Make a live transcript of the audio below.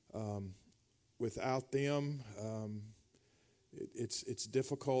Without them, it's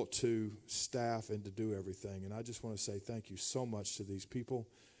difficult to staff and to do everything. And I just want to say thank you so much to these people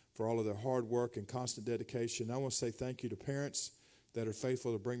for all of their hard work and constant dedication. I want to say thank you to parents that are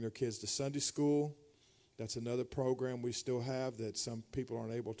faithful to bring their kids to Sunday school. That's another program we still have that some people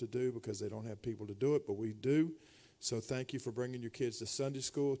aren't able to do because they don't have people to do it, but we do. So thank you for bringing your kids to Sunday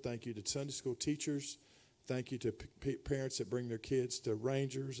school. Thank you to Sunday school teachers. Thank you to parents that bring their kids to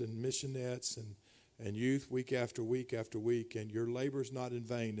Rangers and missionettes and youth week after week after week. And your labor's not in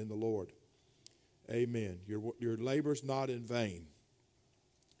vain in the Lord. Amen. Your labor's not in vain.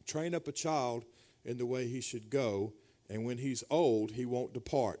 Train up a child in the way he should go, and when he's old, he won't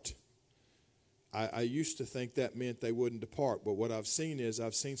depart. I used to think that meant they wouldn't depart, but what I've seen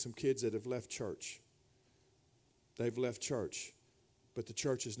some kids that have left church. They've left church, but the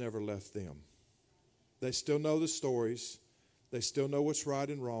church has never left them. They still know the stories. They still know what's right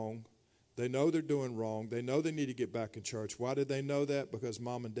and wrong. They know they're doing wrong. They know they need to get back in church. Why did they know that? Because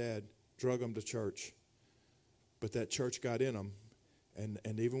mom and dad drug them to church. But that church got in them, and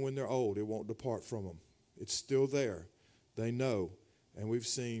even when they're old, it won't depart from them. It's still there. They know. And we've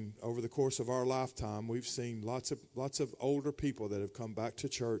seen, over the course of our lifetime, we've seen lots of older people that have come back to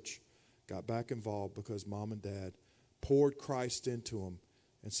church, got back involved because mom and dad poured Christ into them.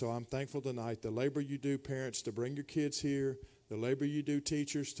 And so I'm thankful tonight, the labor you do, parents, to bring your kids here, the labor you do,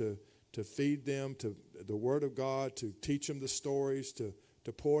 teachers, to feed them to the Word of God, to teach them the stories, to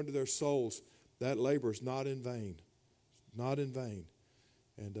pour into their souls, that labor is not in vain. Not in vain.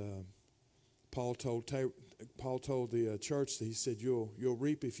 And Paul told the church that he said, you'll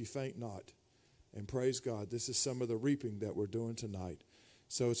reap if you faint not. And praise God, this is some of the reaping that we're doing tonight.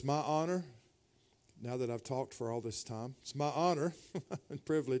 So it's my honor, now that I've talked for all this time, it's my honor and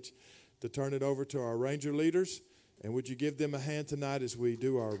privilege to turn it over to our Ranger leaders. And would you give them a hand tonight as we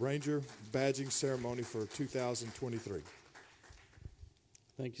do our Ranger badging ceremony for 2023?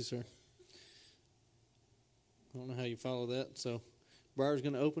 Thank you, sir. I don't know how you follow that, so Briar's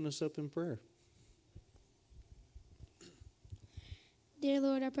going to open us up in prayer. Dear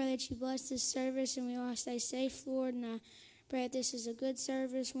Lord, I pray that you bless this service and we all stay safe, Lord, and I pray that this is a good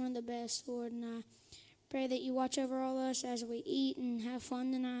service, one of the best, Lord, and I pray that you watch over all us as we eat and have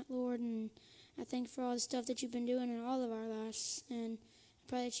fun tonight, Lord, and I thank you for all the stuff that you've been doing in all of our lives, and I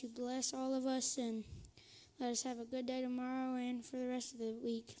pray that you bless all of us and let us have a good day tomorrow and for the rest of the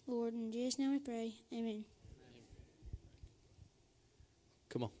week, Lord. In Jesus' name we pray. Amen.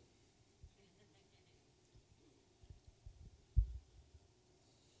 Come on.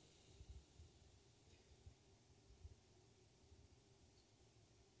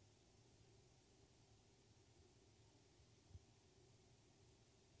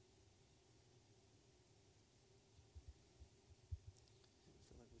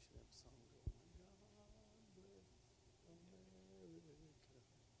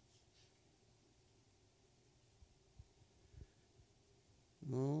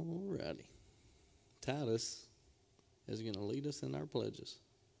 All righty. Titus is going to lead us in our pledges.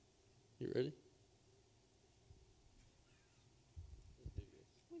 You ready?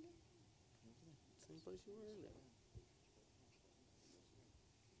 Same place you were earlier.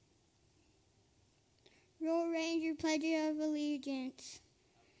 Royal Ranger Pledge of Allegiance.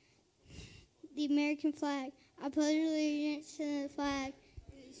 The American flag. I pledge allegiance to the flag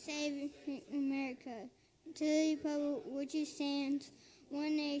of the state of America, to the republic which it stands,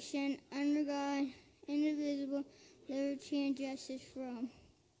 one nation, under God, indivisible, liberty and justice for all.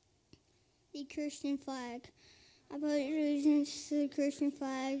 The Christian flag. I pledge allegiance to the Christian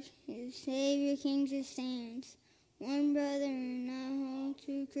flag, the Savior Kings it stands. One brother and not home,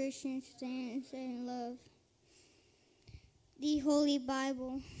 two Christians stand in love. The Holy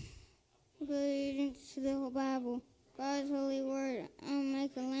Bible. I pledge allegiance to the whole Bible, God's holy word. I'll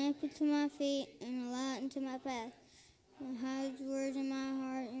make a lamp unto my feet and a light unto my path. I hide the words in my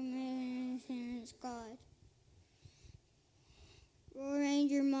heart and make it as God. Royal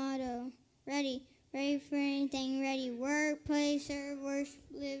Ranger motto. Ready. Ready for anything. Ready. Work, play, serve, worship,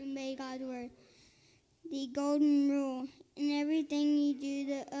 live, and obey God's word. The golden rule. In everything you do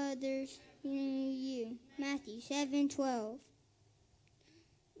to others, you. Matthew 7:12.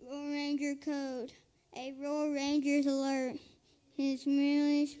 Royal Ranger code. A Royal Ranger's alert. He is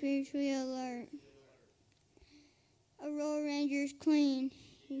merely spiritually alert. A Royal Ranger's clean.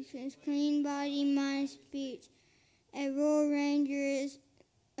 He says clean body, mind, speech. A Royal Ranger is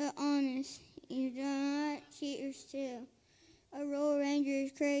honest. He does not cheat or steal. A Royal Ranger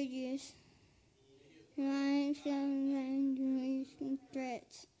is courageous. Lying, and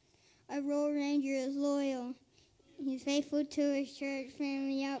threats. A Royal Ranger is loyal. He's faithful to his church,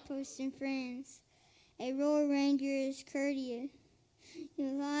 family, outpost, hosts and friends. A Royal Ranger is courteous,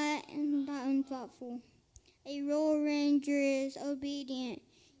 polite, and thoughtful. A Royal Ranger is obedient.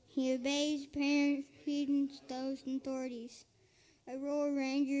 He obeys parents, students, those in authorities. A Royal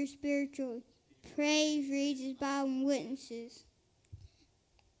Ranger is spiritual. Prays, reads his Bible, and witnesses.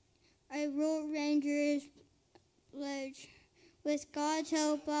 A Royal Ranger is pledged. With God's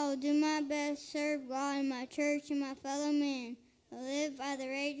help, I will do my best to serve God and my church and my fellow men. I live by the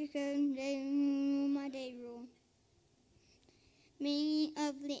Ranger Code and my day rule. Meaning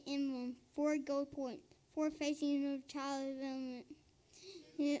of the emblem: 4 gold points, 4 facing of child development,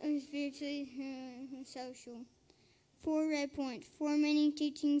 spiritually and social. 4 red points, 4 many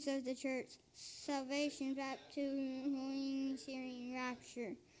teachings of the church: salvation, baptism, holy, searing,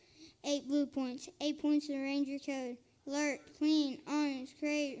 rapture. 8 blue points, 8 points of the Ranger Code: alert, clean, honest,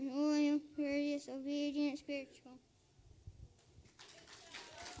 great, loyal, courteous, obedient, spiritual.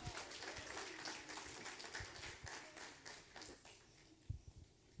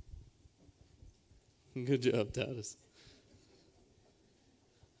 Good job, Titus.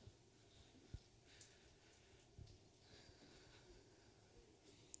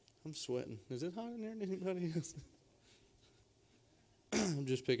 I'm sweating. Is it hot in there to anybody else? I'm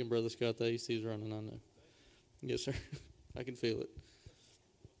just picking Brother Scott. The AC's running, I know. Yes, sir. I can feel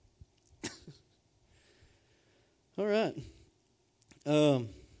it. All right.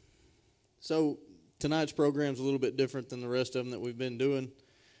 So tonight's program's a little bit different than the rest of them that we've been doing.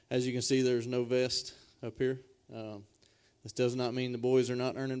 As you can see, there's no vest up here. This does not mean the boys are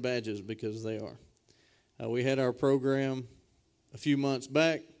not earning badges, because they are. We had our program a few months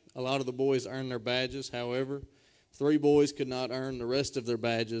back. A lot of the boys earned their badges. However, 3 boys could not earn the rest of their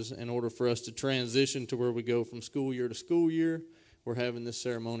badges. In order for us to transition to where we go from school year to school year, we're having this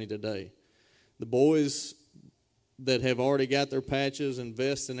ceremony today. The boys that have already got their patches and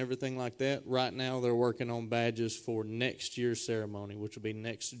vests and everything like that, right now they're working on badges for next year's ceremony, which will be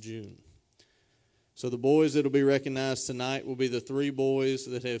next June. So the boys that will be recognized tonight will be the 3 boys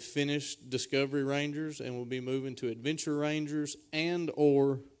that have finished Discovery Rangers and will be moving to Adventure Rangers and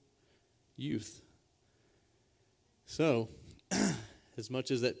or youth. So, as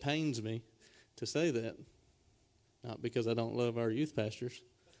much as that pains me to say that, not because I don't love our youth pastors,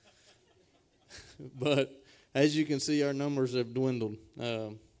 but as you can see, our numbers have dwindled.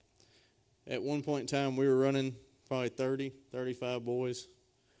 At one point in time, we were running probably 30, 35 boys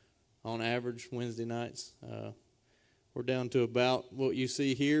on average Wednesday nights. We're down to about what you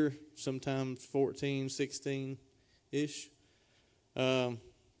see here, sometimes 14, 16-ish.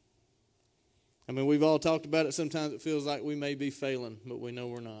 I mean, we've all talked about it. Sometimes it feels like we may be failing, but we know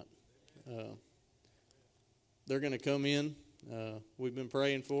we're not. They're going to come in. We've been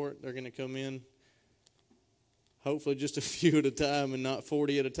praying for it. They're going to come in, hopefully just a few at a time and not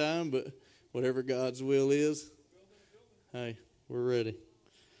 40 at a time, but whatever God's will is, hey, we're ready.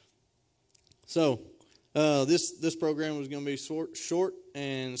 So this program was going to be short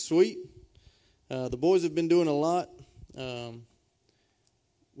and sweet. The boys have been doing a lot.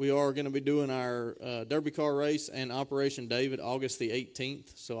 We are going to be doing our Derby car race and Operation David August the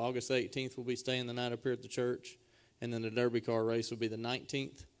 18th. So August the 18th, we'll be staying the night up here at the church. And then the Derby car race will be the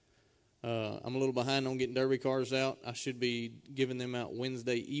 19th. I'm a little behind on getting Derby cars out. I should be giving them out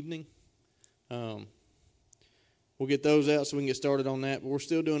Wednesday evening. We'll get those out so we can get started on that. But we're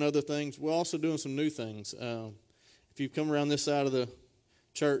still doing other things. We're also doing some new things. If you've come around this side of the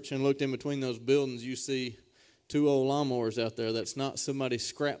church and looked in between those buildings, you see 2 old lawnmowers out there. That's not somebody's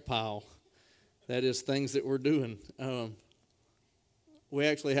scrap pile. That is things that we're doing. We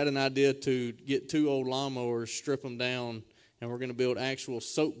actually had an idea to get 2 old lawnmowers, strip them down, and we're going to build actual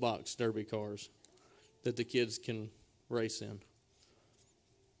soapbox derby cars that the kids can race in.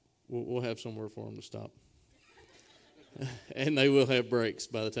 We'll have somewhere for them to stop. And they will have brakes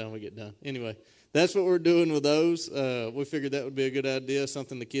by the time we get done. Anyway, that's what we're doing with those. We figured that would be a good idea,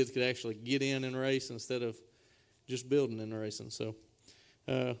 something the kids could actually get in and race instead of just building and racing. So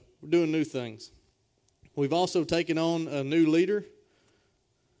we're doing new things. We've also taken on a new leader,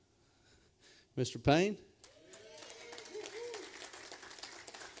 Mr. Payne.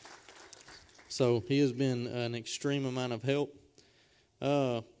 So he has been an extreme amount of help.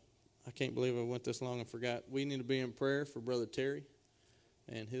 I can't believe I went this long and forgot. We need to be in prayer for Brother Terry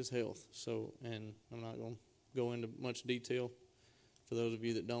and his health. So, and I'm not going to go into much detail. For those of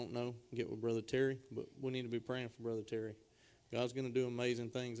you that don't know, get with Brother Terry. But we need to be praying for Brother Terry. God's going to do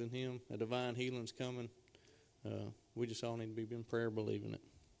amazing things in him. A divine healing's coming. We just all need to be in prayer believing it.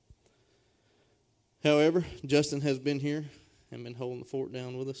 However, Justin has been here and been holding the fort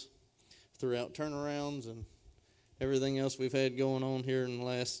down with us throughout turnarounds and everything else we've had going on here in the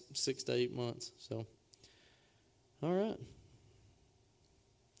last 6 to 8 months. So, all right.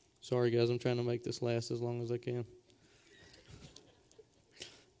 Sorry, guys, I'm trying to make this last as long as I can.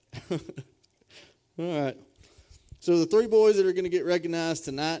 All right. So the three boys that are going to get recognized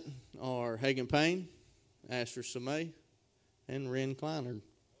tonight are Hagan Payne, Asher Samay, and Ren Kleinard.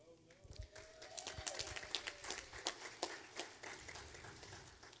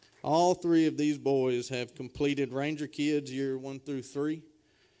 All three of these boys have completed Ranger Kids year 1 through 3.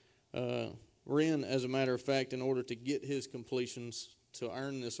 Ren, as a matter of fact, in order to get his completions to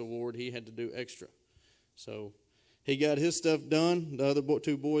earn this award, he had to do extra. So he got his stuff done. The other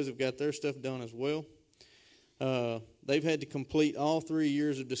two boys have got their stuff done as well. They've had to complete all 3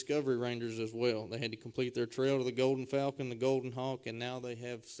 years of Discovery Rangers as well. They had to complete their Trail to the Golden Falcon, the Golden Hawk, and now they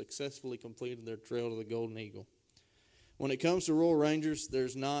have successfully completed their Trail to the Golden Eagle. When it comes to Royal Rangers,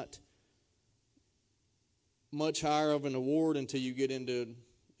 there's not much higher of an award until you get into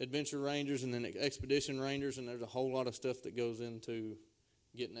Adventure Rangers and then Expedition Rangers, and there's a whole lot of stuff that goes into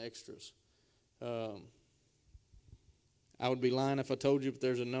getting extras. I would be lying if I told you, but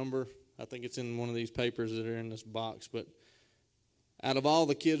there's a number. I think it's in one of these papers that are in this box. But out of all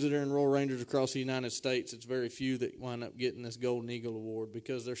the kids that are in Royal Rangers across the United States, it's very few that wind up getting this Golden Eagle Award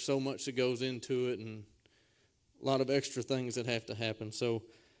because there's so much that goes into it and a lot of extra things that have to happen. So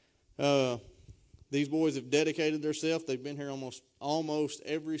these boys have dedicated themselves. They've been here almost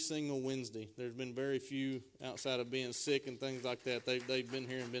every single Wednesday. There's been very few outside of being sick and things like that. They've been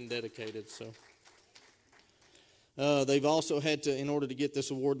here and been dedicated. So they've also had to, in order to get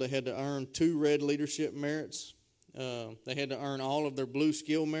this award, they had to earn 2 red leadership merits. They had to earn all of their blue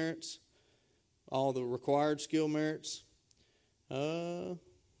skill merits, all the required skill merits.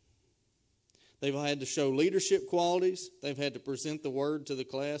 They've had to show leadership qualities. They've had to present the word to the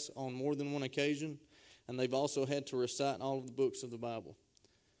class on more than one occasion. And they've also had to recite all of the books of the Bible.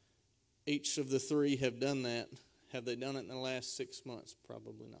 Each of the 3 have done that. Have they done it in the last 6 months?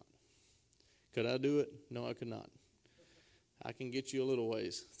 Probably not. Could I do it? No, I could not. I can get you a little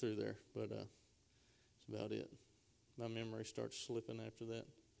ways through there, but that's about it. My memory starts slipping after that.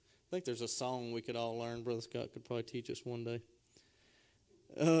 I think there's a song we could all learn. Brother Scott could probably teach us one day.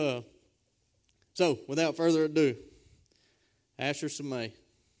 So, without further ado, Asher Samay.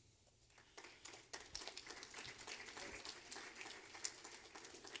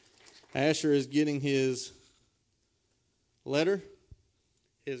 Asher is getting his letter,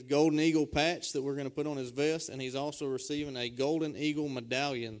 his Golden Eagle patch that we're going to put on his vest, and he's also receiving a Golden Eagle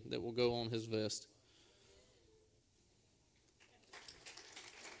medallion that will go on his vest.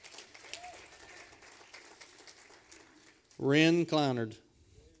 Ren Kleinard.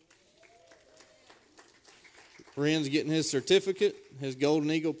 Ren's getting his certificate, his Golden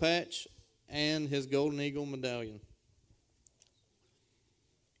Eagle patch, and his Golden Eagle medallion.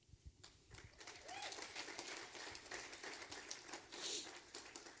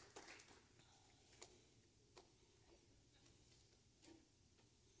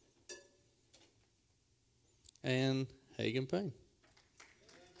 And Hagan Payne.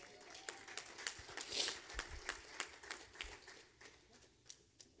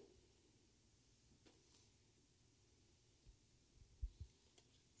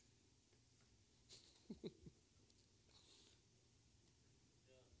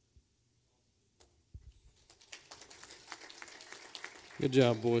 Good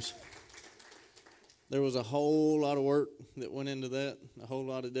job, boys. There was a whole lot of work that went into that, a whole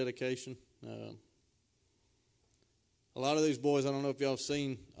lot of dedication. A lot of these boys, I don't know if y'all have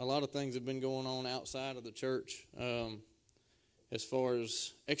seen, a lot of things have been going on outside of the church as far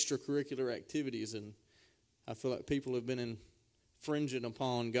as extracurricular activities, and I feel like people have been infringing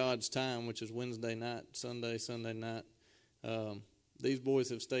upon God's time, which is Wednesday night, Sunday night. These boys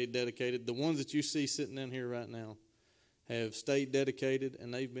have stayed dedicated. The ones that you see sitting in here right now have stayed dedicated,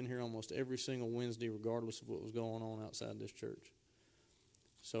 and they've been here almost every single Wednesday, regardless of what was going on outside this church.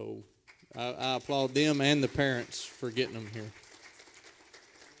 So I applaud them and the parents for getting them here.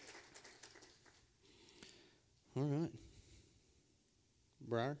 All right.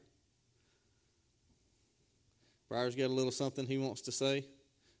 Briar's got a little something he wants to say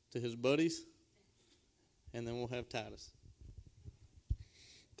to his buddies, and then we'll have Titus.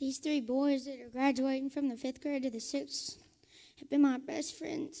 These 3 boys that are graduating from the 5th grade to the 6th have been my best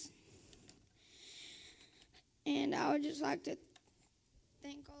friends. And I would just like to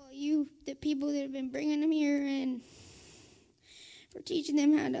thank all of you, the people that have been bringing them here, and for teaching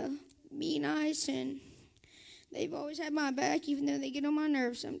them how to be nice. And they've always had my back, even though they get on my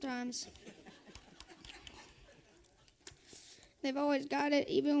nerves sometimes. they've always got it.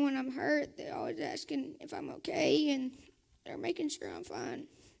 Even when I'm hurt, they're always asking if I'm okay, and they're making sure I'm fine.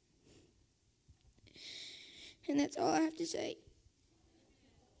 And that's all I have to say.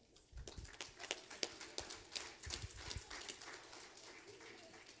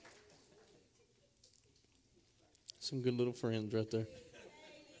 Some good little friends right there.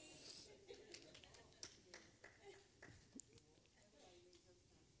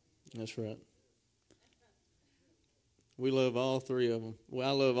 That's right. We love all three of them. Well,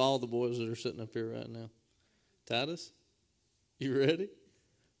 I love all the boys that are sitting up here right now. Titus, you ready?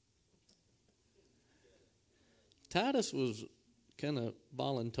 Titus was kind of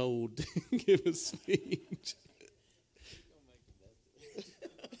voluntold to give a speech.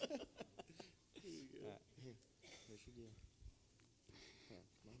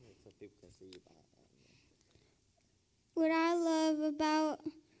 What I love about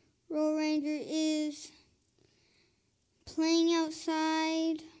Roll Ranger is playing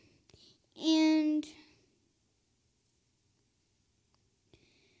outside and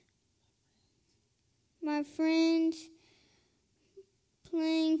my friends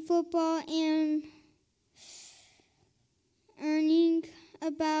playing football and learning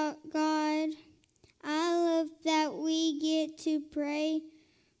about God. I love that we get to pray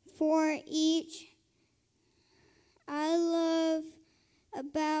for each. I love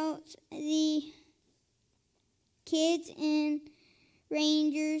about the kids and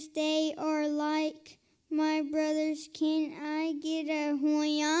Rangers. They are like my brothers. Can I get a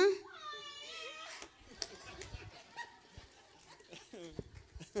Hoya?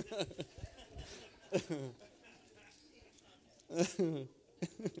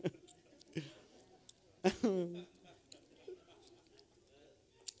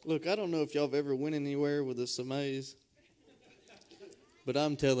 Look, I don't know if y'all have ever went anywhere with a Samaze, but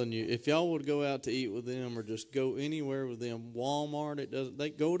I'm telling you, if y'all would go out to eat with them or just go anywhere with them, Walmart, they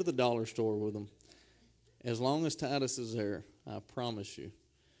go to the dollar store with them. As long as Titus is there, I promise you,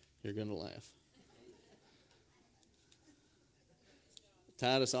 you're going to laugh.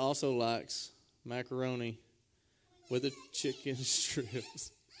 Titus also likes macaroni with the chicken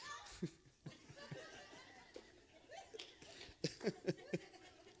strips.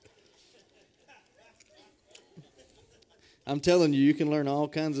 I'm telling you, you can learn all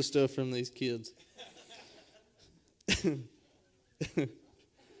kinds of stuff from these kids.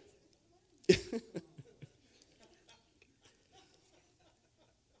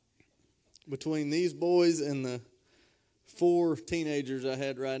 Between these boys and the 4 teenagers I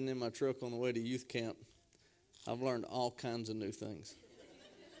had riding in my truck on the way to youth camp, I've learned all kinds of new things.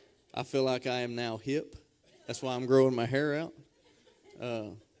 I feel like I am now hip. That's why I'm growing my hair out.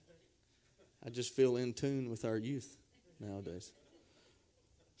 I just feel in tune with our youth nowadays.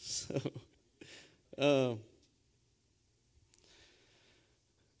 So,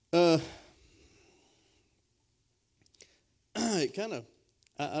 it kind of,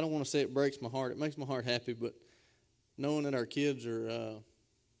 I don't want to say it breaks my heart. It makes my heart happy, but knowing that our kids are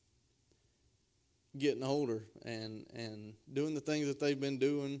getting older and doing the things that they've been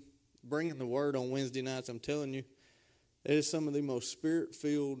doing, bringing the word on Wednesday nights, I'm telling you, it is some of the most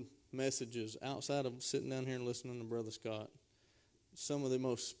spirit-filled messages outside of sitting down here and listening to Brother Scott. Some of the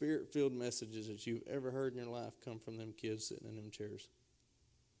most spirit-filled messages that you've ever heard in your life come from them kids sitting in them chairs.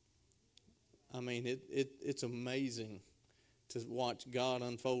 I mean, it's amazing to watch God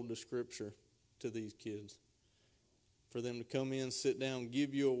unfold the Scripture to these kids. For them to come in, sit down,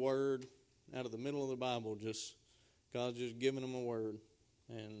 give you a word out of the middle of the Bible, God's just giving them a word.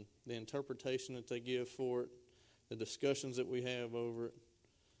 And the interpretation that they give for it, the discussions that we have over it,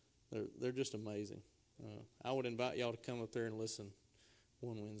 they're just amazing. I would invite y'all to come up there and listen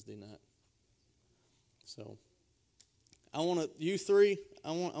one Wednesday night. So, you three,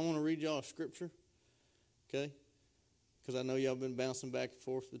 I want to read y'all a scripture, okay? Because I know y'all been bouncing back and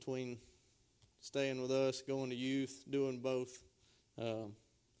forth between staying with us, going to youth, doing both.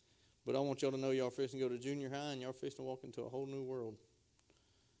 But I want y'all to know y'all fixing to go to junior high and y'all fixing to walk into a whole new world.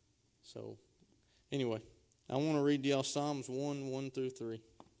 So, anyway, I want to read y'all Psalms 1:1-3.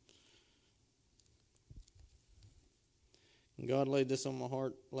 And God laid this on my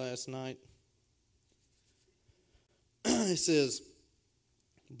heart last night. It says,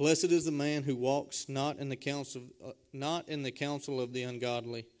 "Blessed is the man who walks not in the counsel of the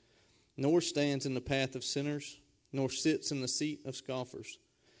ungodly, nor stands in the path of sinners, nor sits in the seat of scoffers.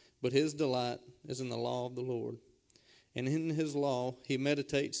 But his delight is in the law of the Lord. And in his law he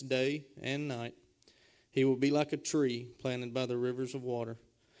meditates day and night. He will be like a tree planted by the rivers of water,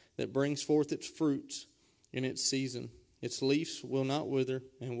 that brings forth its fruits in its season. Its leaves will not wither,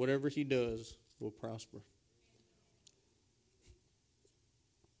 and whatever he does will prosper."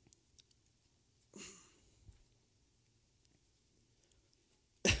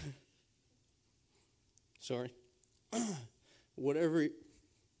 Sorry. Whatever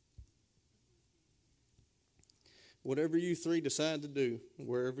you three decide to do,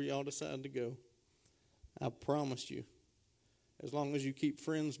 wherever y'all decide to go, I promise you, as long as you keep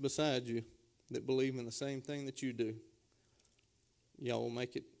friends beside you that believe in the same thing that you do, y'all will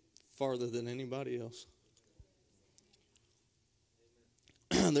make it farther than anybody else.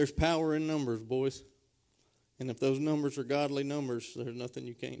 There's power in numbers, boys. And if those numbers are godly numbers, there's nothing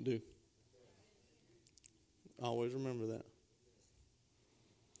you can't do. Always remember that.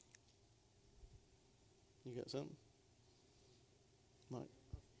 You got something? Mike?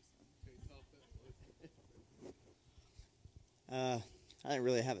 I didn't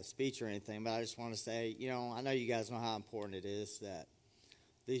really have a speech or anything, but I just want to say, I know you guys know how important it is that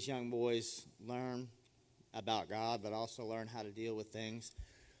these young boys learn about God, but also learn how to deal with things.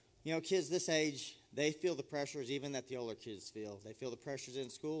 Kids this age, they feel the pressures even that the older kids feel. They feel the pressures in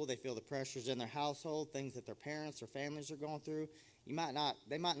school. They feel the pressures in their household, things that their parents or families are going through. They might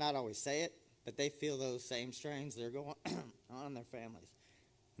not always say it, but they feel those same strains that are going on in their families.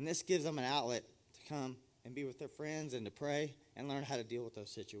 And this gives them an outlet to come and be with their friends and to pray and learn how to deal with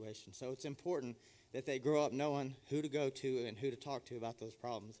those situations. So it's important that they grow up knowing who to go to and who to talk to about those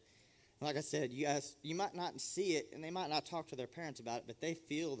problems. And like I said, you might not see it, and they might not talk to their parents about it, but they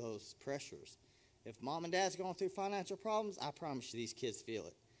feel those pressures. If mom and dad's going through financial problems, I promise you these kids feel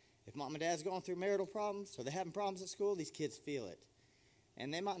it. If mom and dad's going through marital problems or they're having problems at school, these kids feel it.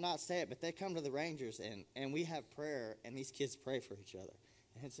 And they might not say it, but they come to the Rangers, and we have prayer, and these kids pray for each other.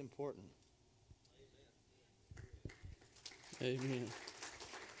 And it's important. Amen.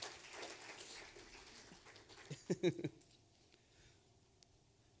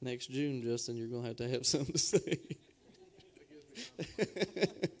 Next June, Justin, you're going to have something to say.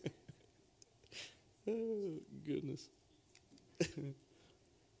 Oh, goodness.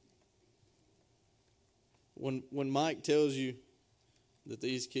 When Mike tells you that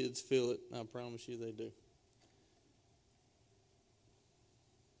these kids feel it, I promise you they do.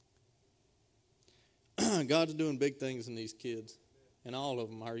 God's doing big things in these kids, and all of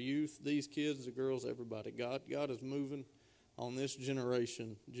them, our youth, these kids, the girls, everybody. God is moving on this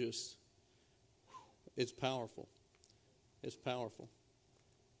generation. Just, it's powerful. It's powerful.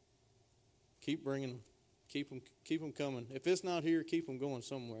 Keep bringing them. Keep them coming. If it's not here, keep them going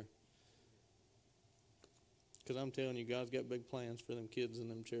somewhere. Because I'm telling you, God's got big plans for them kids in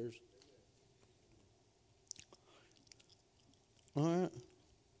them chairs. All right.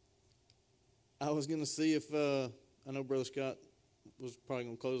 I was going to see if, I know Brother Scott was probably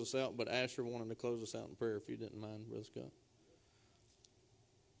going to close us out, but Asher wanted to close us out in prayer, if you didn't mind, Brother Scott.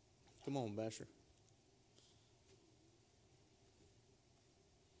 Come on, Basher.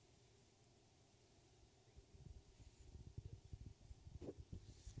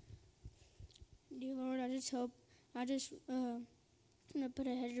 Dear Lord, I just want to put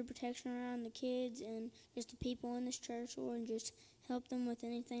a hedge of protection around the kids and just the people in this church, Lord, and just help them with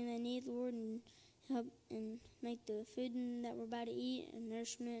anything they need, Lord, and help and make the food that we're about to eat and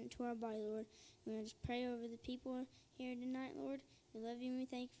nourishment to our body, Lord. And I just pray over the people here tonight, Lord. We love you and we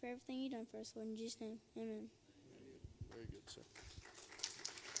thank you for everything you've done for us, Lord. In Jesus' name, amen. Very good, sir.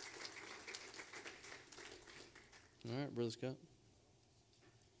 All right, Brother Scott.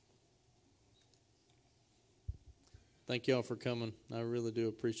 Thank y'all for coming. I really do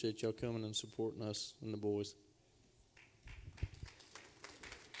appreciate y'all coming and supporting us and the boys.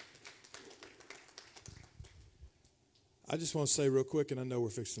 I just want to say real quick, and I know we're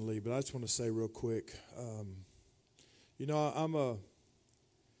fixing to leave, but I just want to say real quick, I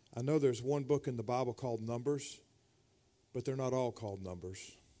know there's one book in the Bible called Numbers, but they're not all called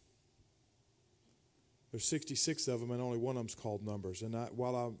Numbers. There's 66 of them, and only one of them's called Numbers. And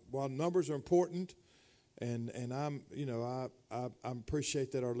while numbers are important, and I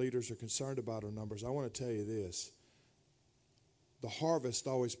appreciate that our leaders are concerned about our numbers, I want to tell you this: the harvest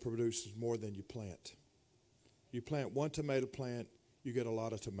always produces more than you plant. You plant one tomato plant, you get a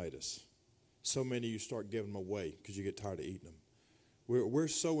lot of tomatoes. So many you start giving them away because you get tired of eating them. We're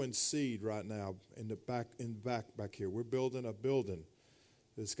sowing seed right now in the back here. We're building a building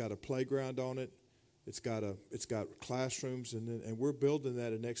that's got a playground on it. It's got classrooms, and we're building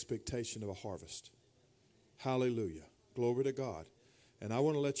that in expectation of a harvest. Hallelujah. Glory to God. And I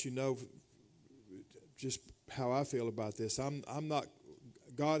want to let you know just how I feel about this.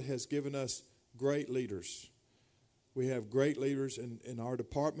 God has given us great leaders. We have great leaders in our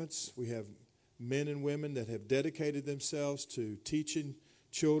departments. We have men and women that have dedicated themselves to teaching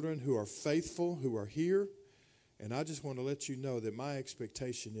children who are faithful, who are here. And I just want to let you know that my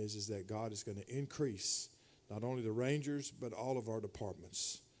expectation is that God is going to increase not only the Rangers, but all of our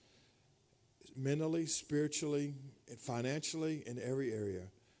departments. mentally, spiritually, and financially, in every area,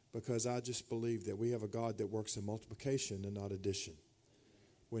 because I just believe that we have a God that works in multiplication and not addition.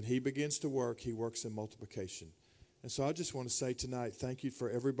 When he begins to work, he works in multiplication. And so I just want to say tonight, thank you for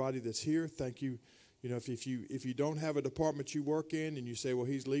everybody that's here. Thank you. You know, if you don't have a department you work in and you say, well,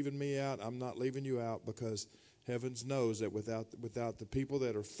 he's leaving me out, I'm not leaving you out, because heavens knows that without the people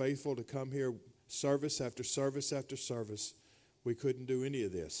that are faithful to come here service after service after service, we couldn't do any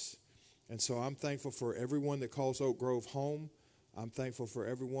of this. And so I'm thankful for everyone that calls Oak Grove home. I'm thankful for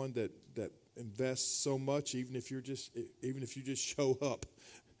everyone that invests so much, even if you just show up.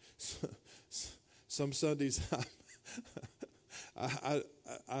 Some Sundays I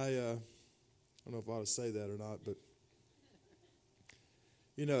don't know if I ought to say that or not, but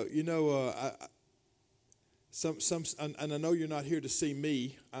and I know you're not here to see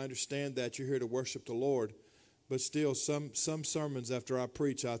me. I understand that you're here to worship the Lord, but still, some sermons after I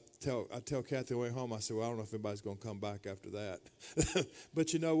preach, I tell Kathy on the way home, I say, well, I don't know if anybody's going to come back after that.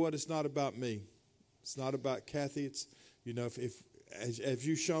 But you know what? It's not about me. It's not about Kathy. It's, if as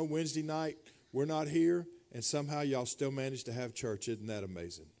you shown Wednesday night, we're not here, and somehow y'all still managed to have church. Isn't that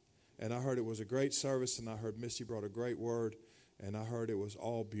amazing? And I heard it was a great service, and I heard Missy brought a great word, and I heard it was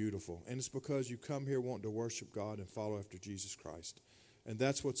all beautiful. And it's because you come here wanting to worship God and follow after Jesus Christ. And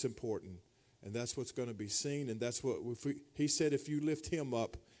that's what's important, and that's what's going to be seen, and that's what he said, if you lift him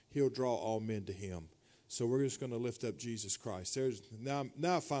up, he'll draw all men to him. So we're just going to lift up Jesus Christ. Now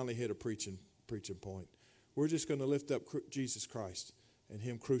I finally hit a preaching point. We're just going to lift up Jesus Christ and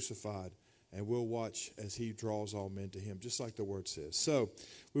him crucified, and we'll watch as he draws all men to him, just like the word says. So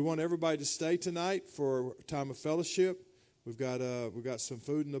we want everybody to stay tonight for a time of fellowship. We've got some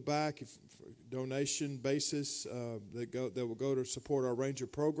food in the back, donation basis that will go to support our Ranger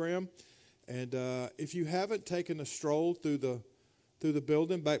program. And if you haven't taken a stroll through the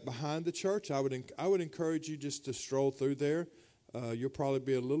building back behind the church, I would encourage you just to stroll through there. You'll probably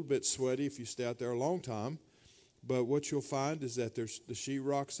be a little bit sweaty if you stay out there a long time. But what you'll find is that there's the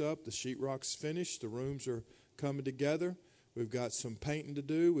sheetrock's up, the sheetrock's finished, the rooms are coming together. We've got some painting to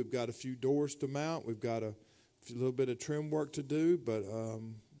do. We've got a few doors to mount. We've got a little bit of trim work to do. But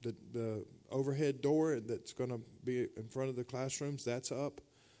the overhead door that's going to be in front of the classrooms, that's up.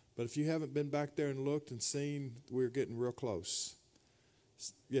 But if you haven't been back there and looked and seen, we're getting real close.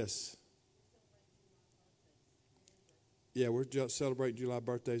 Yes. Yeah, we're celebrating July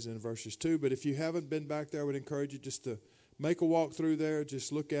birthdays and anniversaries too. But if you haven't been back there, I would encourage you just to make a walk through there.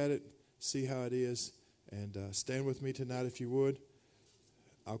 Just look at it, see how it is, and stand with me tonight if you would.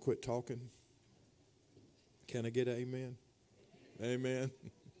 I'll quit talking. Can I get an amen? Amen.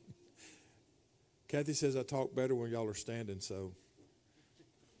 Kathy says I talk better when y'all are standing, so.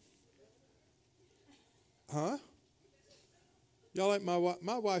 Huh? Y'all like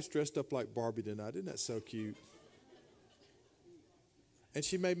my wife's dressed up like Barbie tonight. Isn't that so cute? And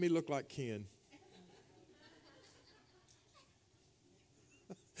she made me look like Ken.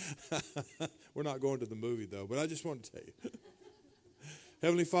 We're not going to the movie, though, but I just wanted to tell you.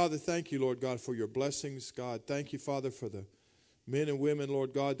 Heavenly Father, thank you, Lord God, for your blessings. God, thank you, Father, for the men and women,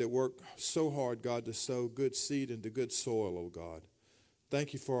 Lord God, that work so hard, God, to sow good seed into good soil, oh God.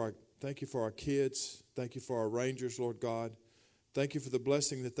 Thank you for our kids. Thank you for our Rangers, Lord God. Thank you for the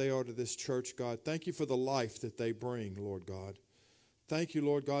blessing that they are to this church, God. Thank you for the life that they bring, Lord God. Thank you,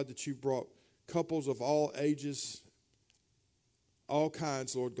 Lord God, that you brought couples of all ages, all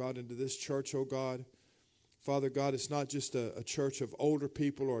kinds, Lord God, into this church, oh God. Father God, it's not just a church of older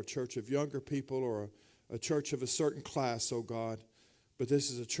people or a church of younger people or a church of a certain class, oh God, but this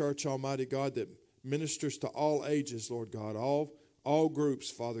is a church, Almighty God, that ministers to all ages, Lord God, all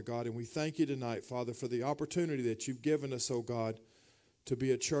groups, Father God. And we thank you tonight, Father, for the opportunity that you've given us, oh God, to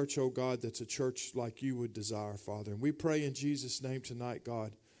be a church, oh God, that's a church like you would desire, Father. And we pray in Jesus' name tonight,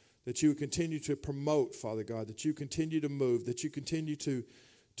 God, that you would continue to promote, Father God, that you continue to move, that you continue to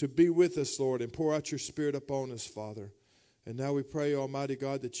be with us, Lord, and pour out your Spirit upon us, Father. And now we pray, Almighty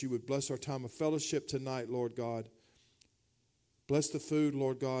God, that you would bless our time of fellowship tonight, Lord God. Bless the food,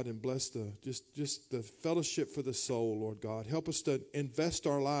 Lord God, and bless just the fellowship for the soul, Lord God. Help us to invest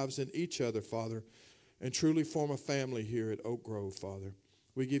our lives in each other, Father, and truly form a family here at Oak Grove, Father.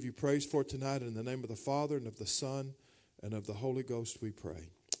 We give you praise for it tonight. In the name of the Father, and of the Son, and of the Holy Ghost we pray.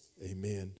 Amen.